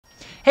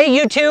Hey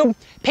YouTube,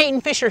 Peyton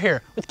Fisher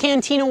here with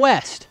Cantina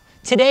West.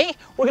 Today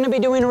we're going to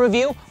be doing a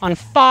review on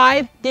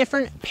 5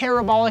 different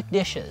parabolic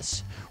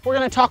dishes. We're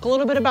going to talk a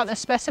little bit about the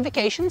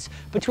specifications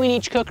between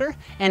each cooker,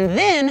 and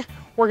then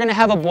we're going to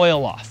have a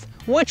boil off.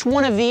 Which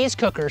one of these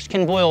cookers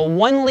can boil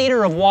 1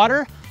 liter of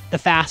water the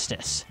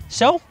fastest?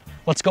 So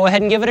let's go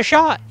ahead and give it a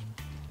shot.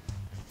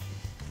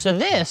 So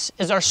this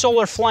is our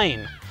solar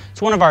flame.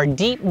 It's one of our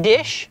deep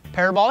dish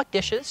parabolic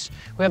dishes.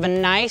 We have a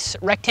nice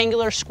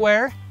rectangular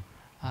square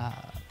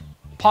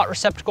pot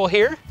receptacle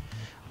here.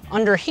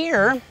 Under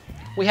here,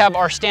 we have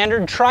our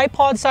standard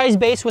tripod size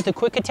base with a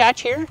quick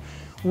attach here.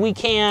 We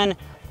can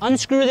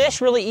unscrew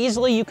this really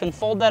easily. You can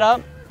fold that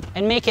up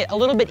and make it a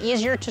little bit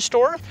easier to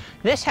store.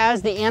 This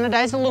has the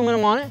anodized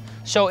aluminum on it,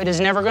 so it is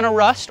never gonna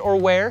rust or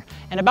wear.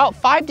 In about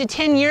 5 to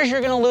 10 years, you're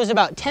gonna lose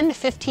about 10 to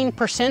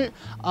 15%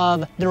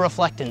 of the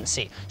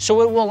reflectancy. So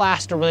it will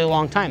last a really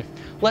long time.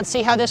 Let's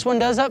see how this one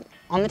does up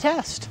on the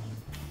test.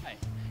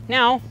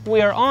 Now, we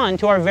are on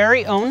to our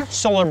very own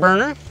solar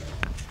burner.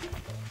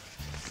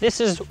 This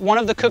is one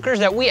of the cookers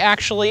that we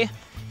actually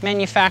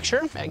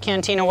manufacture at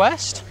Cantina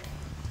West.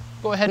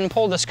 Go ahead and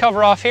pull this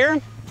cover off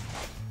here.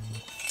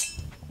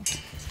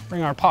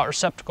 Bring our pot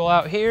receptacle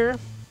out here.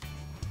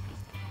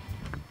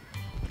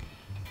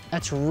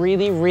 That's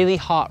really, really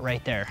hot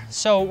right there.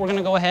 So we're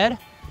gonna go ahead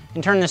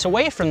and turn this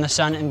away from the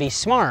sun and be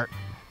smart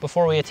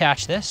before we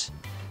attach this.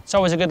 It's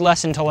always a good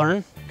lesson to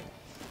learn.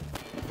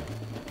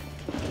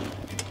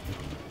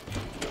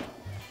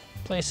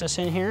 Place this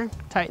in here,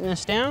 tighten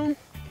this down,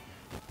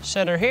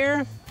 set her here,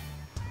 and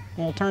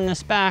we'll turn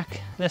this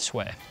back this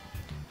way.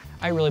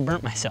 I really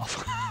burnt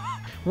myself.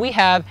 We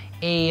have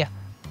a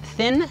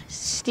thin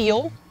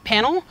steel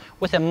panel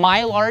with a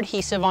Mylar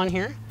adhesive on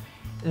here.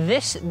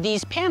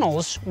 These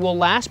panels will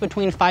last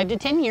between 5 to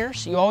 10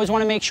 years. You always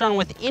want to make sure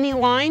with any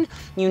line,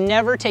 you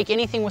never take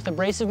anything with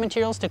abrasive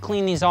materials to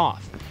clean these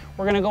off.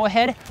 We're going to go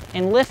ahead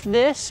and lift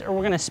this, or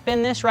we're going to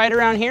spin this right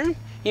around here.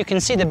 You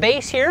can see the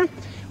base here.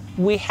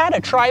 We had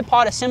a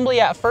tripod assembly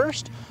at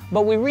first,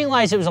 but we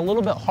realized it was a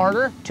little bit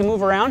harder to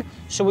move around,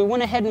 so we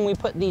went ahead and we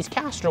put these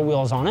caster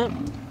wheels on it.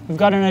 We've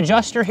got an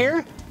adjuster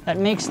here that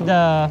makes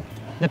the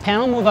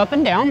panel move up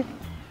and down.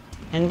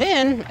 And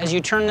then, as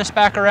you turn this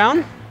back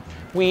around,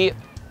 we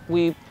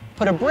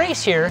put a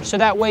brace here, so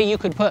that way you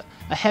could put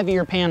a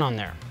heavier pan on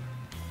there.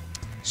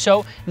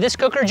 So this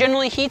cooker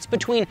generally heats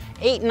between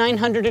 800 and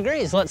 900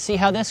 degrees. Let's see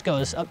how this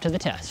goes up to the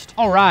test.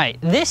 All right,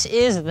 this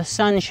is the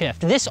Sun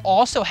Shift. This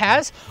also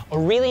has a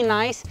really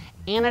nice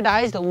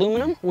anodized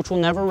aluminum, which will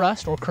never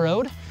rust or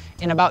corrode.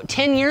 In about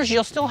 10 years,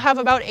 you'll still have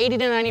about 80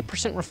 to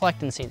 90%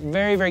 reflectancy.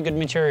 Very, very good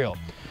material.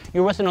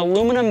 You're with an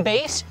aluminum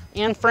base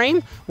and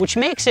frame, which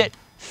makes it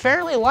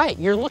fairly light.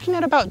 You're looking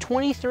at about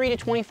 23 to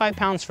 25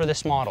 pounds for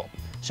this model.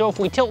 So if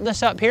we tilt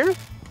this up here,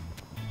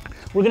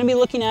 we're gonna be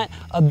looking at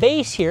a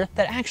base here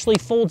that actually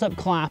folds up,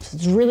 collapses.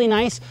 It's really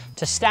nice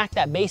to stack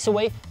that base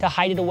away, to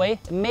hide it away.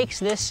 It makes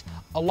this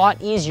a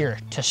lot easier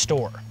to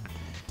store.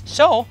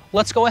 So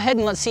let's go ahead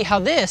and let's see how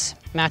this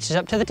matches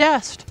up to the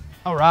test.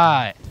 All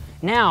right,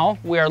 now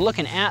we are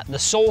looking at the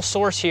sole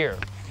source here.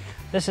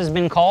 This has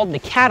been called the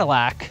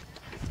Cadillac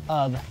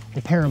of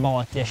the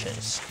parabolic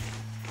dishes.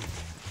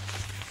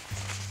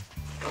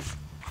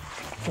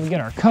 We get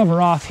our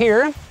cover off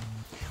here.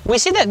 We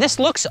see that this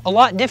looks a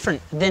lot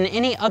different than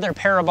any other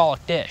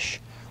parabolic dish.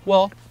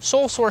 Well,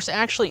 Sole Source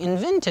actually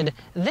invented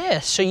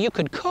this so you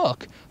could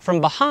cook from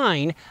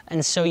behind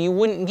and so you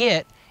wouldn't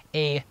get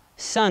a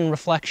sun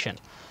reflection.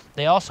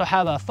 They also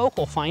have a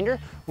focal finder.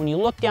 When you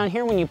look down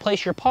here, when you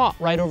place your pot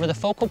right over the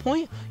focal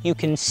point, you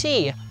can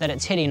see that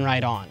it's hitting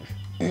right on.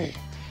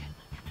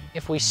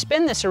 If we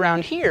spin this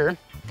around here,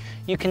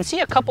 you can see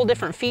a couple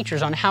different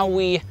features on how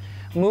we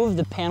move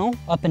the panel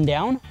up and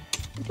down.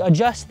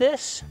 Adjust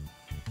this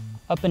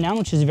up and down,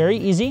 which is very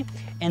easy.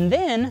 And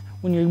then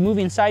when you're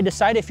moving side to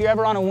side, if you're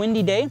ever on a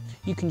windy day,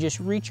 you can just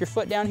reach your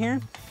foot down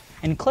here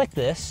and click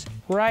this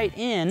right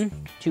in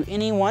to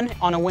anyone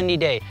on a windy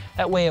day.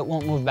 That way it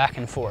won't move back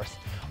and forth.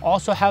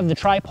 Also have the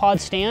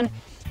tripod stand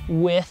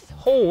with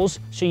holes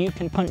so you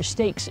can punch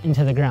stakes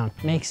into the ground.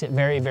 Makes it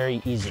very,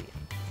 very easy.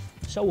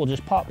 So we'll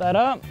just pop that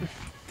up,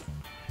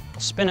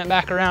 spin it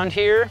back around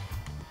here,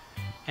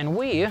 and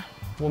we'll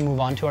move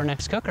on to our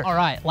next cooker. All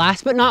right,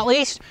 last but not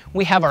least,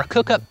 we have our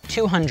Cookup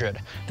 200.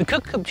 The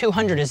Cookup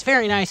 200 is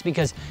very nice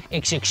because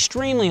it's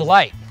extremely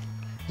light.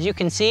 As you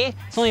can see,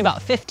 it's only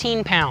about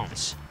 15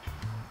 pounds.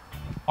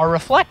 Our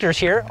reflectors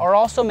here are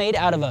also made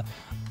out of a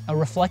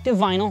reflective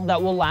vinyl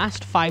that will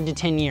last 5 to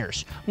 10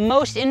 years.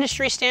 Most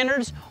industry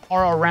standards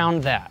are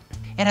around that.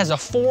 It has a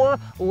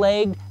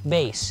 4-legged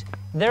base.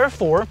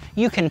 Therefore,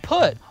 you can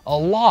put a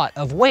lot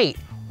of weight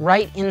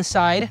right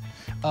inside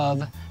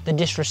of the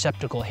dish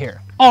receptacle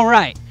here. All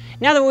right,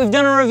 now that we've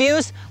done our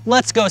reviews,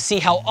 let's go see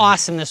how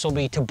awesome this will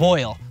be to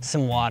boil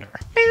some water.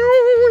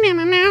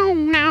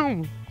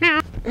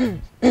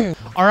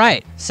 All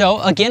right,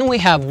 so again, we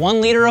have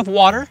 1 liter of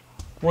water.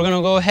 We're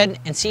gonna go ahead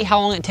and see how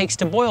long it takes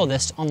to boil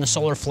this on the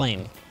solar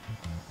flame.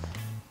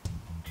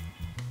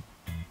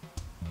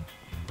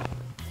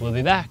 We'll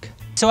be back.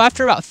 so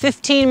after about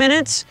 15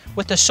 minutes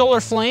with the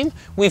solar flame,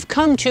 we've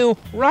come to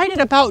right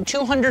at about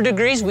 200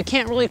 degrees. We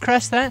can't really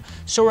crest that,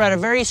 so we're at a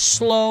very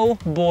slow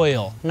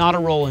boil, not a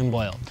rolling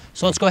boil.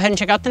 So let's go ahead and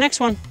check out the next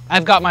one.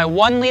 I've got my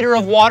 1 liter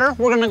of water.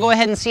 We're gonna go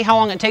ahead and see how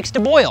long it takes to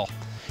boil.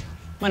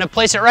 I'm gonna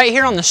place it right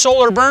here on the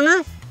solar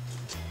burner.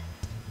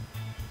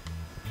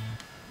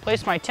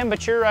 Place my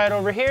temperature right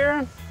over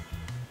here.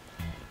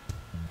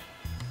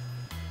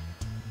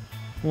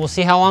 We'll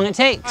see how long it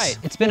takes. All right,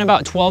 it's been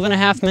about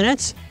 12.5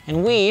 minutes,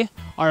 and we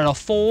are at a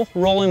full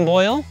rolling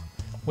boil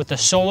with the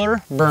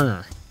solar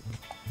burner.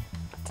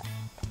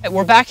 Right,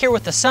 we're back here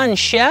with the Sun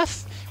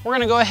Chef. We're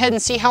gonna go ahead and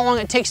see how long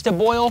it takes to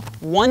boil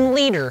 1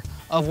 liter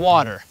of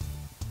water.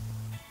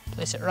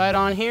 Place it right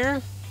on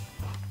here.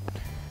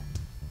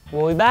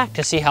 We'll be back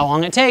to see how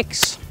long it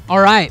takes. All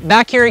right,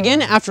 back here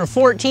again after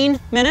 14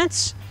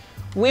 minutes.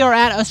 We are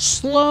at a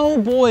slow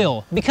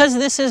boil. Because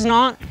this is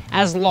not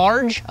as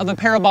large of a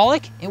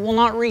parabolic, it will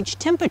not reach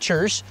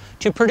temperatures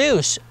to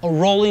produce a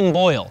rolling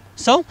boil.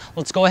 So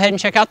let's go ahead and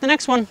check out the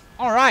next one.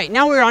 All right,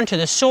 now we're on to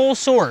the Soul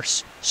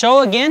Source.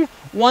 So again,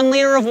 1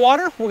 liter of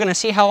water. We're gonna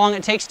see how long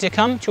it takes to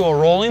come to a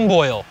rolling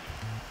boil.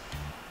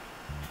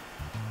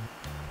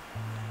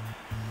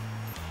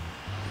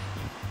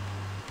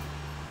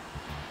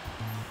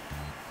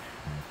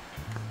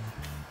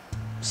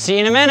 See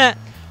you in a minute.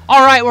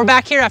 All right, we're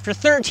back here after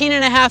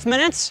 13.5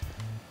 minutes.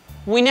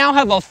 We now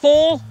have a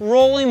full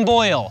rolling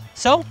boil.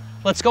 So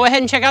let's go ahead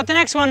and check out the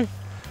next one.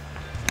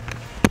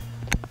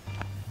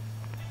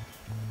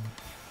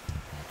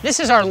 This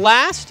is our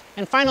last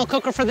and final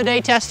cooker for the day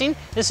testing.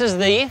 This is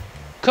the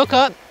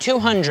Cookup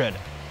 200.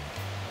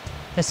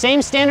 The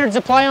same standards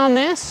apply on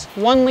this.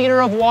 1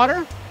 liter of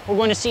water. We're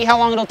going to see how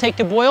long it'll take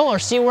to boil or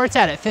see where it's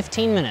at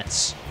 15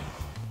 minutes.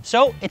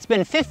 So it's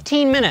been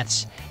 15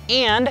 minutes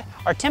and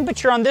our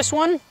temperature on this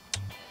one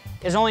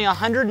is only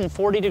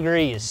 140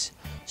 degrees.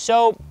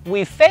 So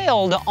we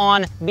failed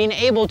on being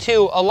able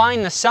to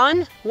align the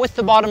sun with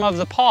the bottom of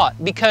the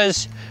pot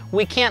because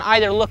we can't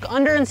either look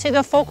under and see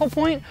the focal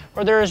point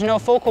or there is no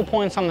focal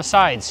points on the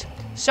sides.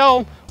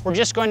 So we're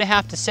just going to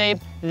have to say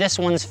this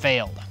one's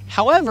failed.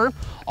 However,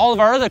 all of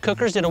our other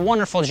cookers did a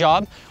wonderful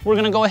job. We're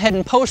gonna go ahead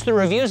and post the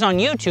reviews on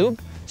YouTube.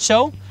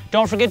 So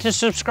don't forget to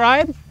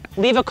subscribe,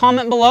 leave a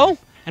comment below,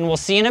 and we'll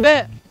see you in a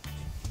bit.